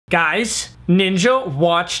Guys, Ninja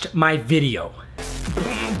watched my video.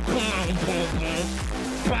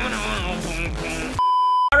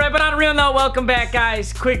 Alright, but on a real note, welcome back,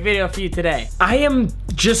 guys. Quick video for you today. I am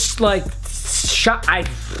just like shocked. I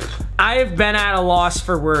have been at a loss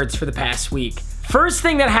for words for the past week. First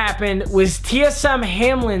thing that happened was TSM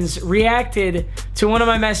Hamlins reacted to one of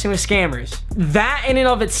my messing with scammers. That in and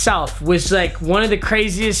of itself was like one of the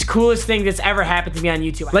craziest, coolest things that's ever happened to me on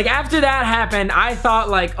YouTube. Like after that happened, I thought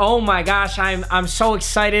like, oh my gosh, I'm so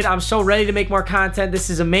excited. I'm so ready to make more content. This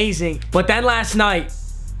is amazing. But then last night,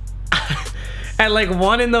 at like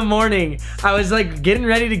 1 in the morning, I was like getting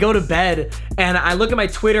ready to go to bed and I look at my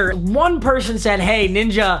Twitter. One person said, hey,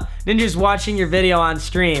 Ninja's watching your video on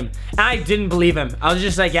stream. And I didn't believe him. I was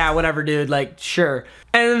just like, yeah, whatever, dude, like, sure.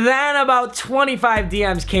 And then about 25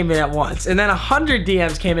 DMs came in at once. And then 100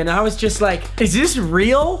 DMs came in and I was just like, is this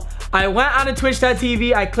real? I went on to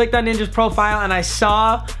twitch.tv, I clicked on Ninja's profile and I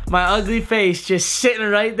saw my ugly face just sitting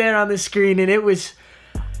right there on the screen and it was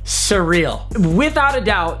surreal. Without a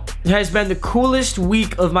doubt, it has been the coolest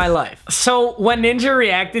week of my life. So when Ninja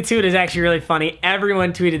reacted to it, is actually really funny.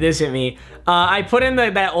 Everyone tweeted this at me. I put in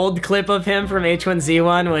that old clip of him from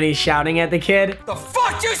H1Z1 when he's shouting at the kid. The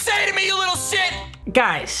fuck you say to me, you little shit?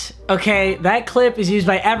 Guys, okay, that clip is used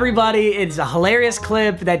by everybody. It's a hilarious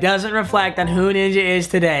clip that doesn't reflect on who Ninja is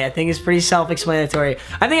today. I think it's pretty self-explanatory.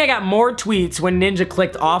 I think I got more tweets when Ninja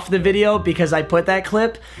clicked off the video because I put that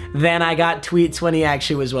clip than I got tweets when he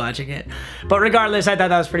actually was watching it. But regardless, I thought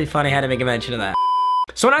that was pretty funny. I had to make a mention of that.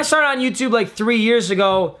 So when I started on YouTube like 3 years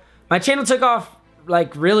ago, my channel took off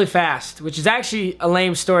like really fast, which is actually a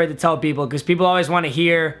lame story to tell people because people always want to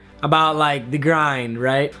hear about like the grind,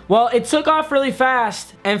 right? Well, it took off really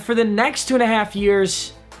fast, and for the next 2.5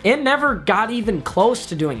 years, it never got even close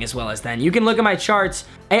to doing as well as then. You can look at my charts.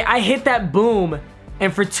 I hit that boom,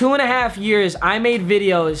 and for 2.5 years, I made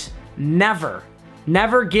videos never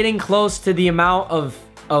getting close to the amount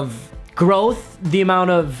of growth, the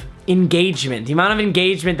amount of engagement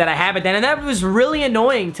that I had back then, and that was really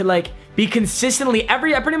annoying to like be consistently I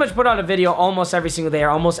pretty much put out a video almost every single day or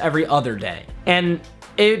almost every other day, and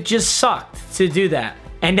it just sucked to do that.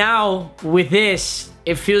 And now with this,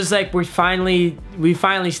 it feels like we finally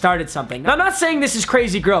started something. Now, I'm not saying this is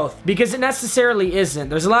crazy growth because it necessarily isn't.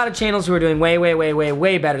 There's a lot of channels who are doing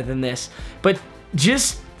way better than this. But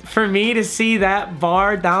just for me to see that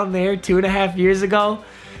bar down there 2.5 years ago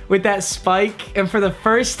with that spike, and for the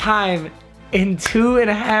first time in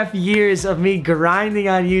 2.5 years of me grinding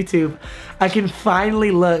on YouTube, I can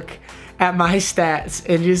finally look at my stats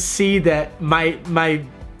and just see that my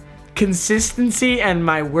consistency and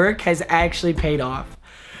my work has actually paid off.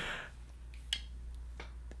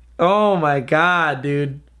 Oh my god,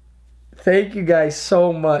 dude. Thank you guys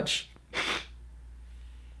so much.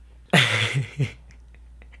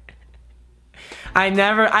 I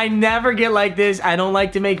never get like this. I don't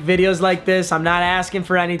like to make videos like this. I'm not asking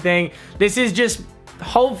for anything. This is just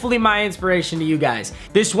hopefully my inspiration to you guys.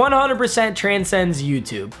 This 100% transcends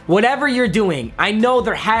YouTube. Whatever you're doing, I know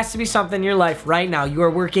there has to be something in your life right now. You are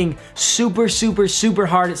working super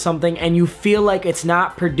hard at something and you feel like it's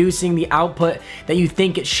not producing the output that you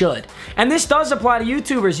think it should. And this does apply to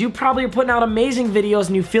YouTubers. You probably are putting out amazing videos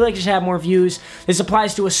and you feel like you should have more views. This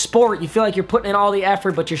applies to a sport. You feel like you're putting in all the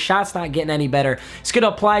effort, but your shot's not getting any better. It's gonna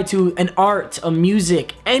apply to an art, a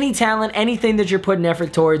music, any talent, anything that you're putting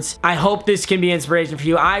effort towards. I hope this can be inspiration for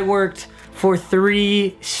you. I worked for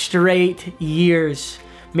 3 straight years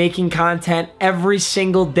making content every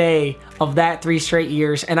single day of that 3 straight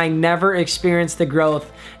years, and I never experienced the growth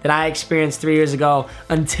that I experienced 3 years ago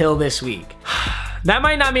until this week. That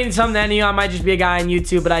might not mean something to any of you. I might just be a guy on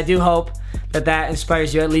YouTube, but I do hope that that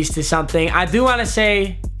inspires you at least to something. I do want to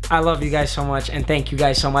say I love you guys so much and thank you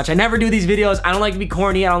guys so much. I never do these videos. I don't like to be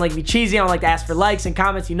corny. I don't like to be cheesy. I don't like to ask for likes and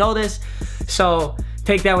comments. You know this. So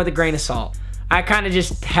take that with a grain of salt. I kind of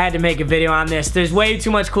just had to make a video on this. There's way too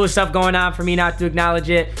much cool stuff going on for me not to acknowledge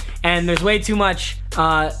it. And there's way too much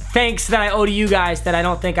thanks that I owe to you guys that I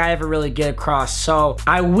don't think I ever really get across. So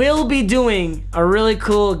I will be doing a really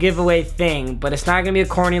cool giveaway thing, but it's not gonna be a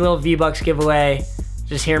corny little V-Bucks giveaway.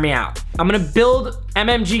 Just hear me out. I'm gonna build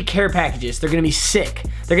MMG care packages. They're gonna be sick.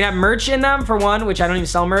 They're gonna have merch in them for one, which I don't even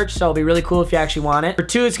sell merch, so it'll be really cool if you actually want it. For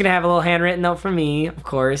two, it's gonna have a little handwritten note from me, of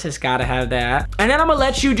course. It's gotta have that. And then I'm gonna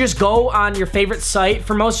let you just go on your favorite site.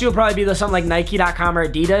 For most of you, it'll probably be something like Nike.com or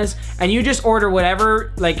Adidas, and you just order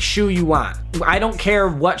whatever like shoe you want. I don't care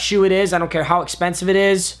what shoe it is. I don't care how expensive it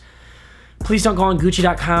is. Please don't go on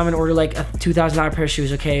Gucci.com and order like a $2,000 pair of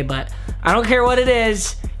shoes, okay? But I don't care what it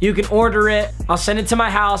is. You can order it. I'll send it to my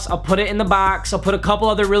house. I'll put it in the box. I'll put a couple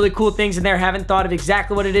other really cool things in there. Haven't thought of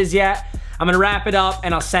exactly what it is yet. I'm gonna wrap it up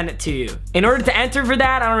and I'll send it to you. In order to enter for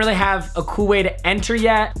that, I don't really have a cool way to enter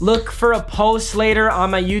yet. Look for a post later on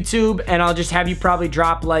my YouTube and I'll just have you probably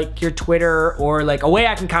drop like your Twitter or like a way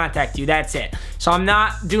I can contact you. That's it. So I'm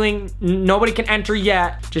not doing, nobody can enter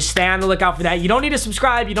yet. Just stay on the lookout for that. You don't need to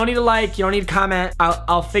subscribe. You don't need to like. You don't need to comment.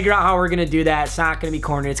 I'll figure out how we're gonna do that. It's not gonna be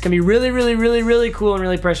corny. It's gonna be really, really, really, really cool and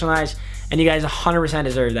really personalized. And you guys 100%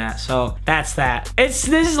 deserve that. So that's that. This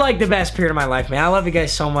is like the best period of my life, man. I love you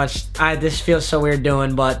guys so much. This feels so weird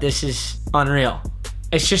doing, but this is unreal.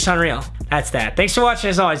 It's just unreal. That's that. Thanks for watching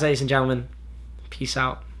as always, ladies and gentlemen. Peace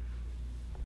out.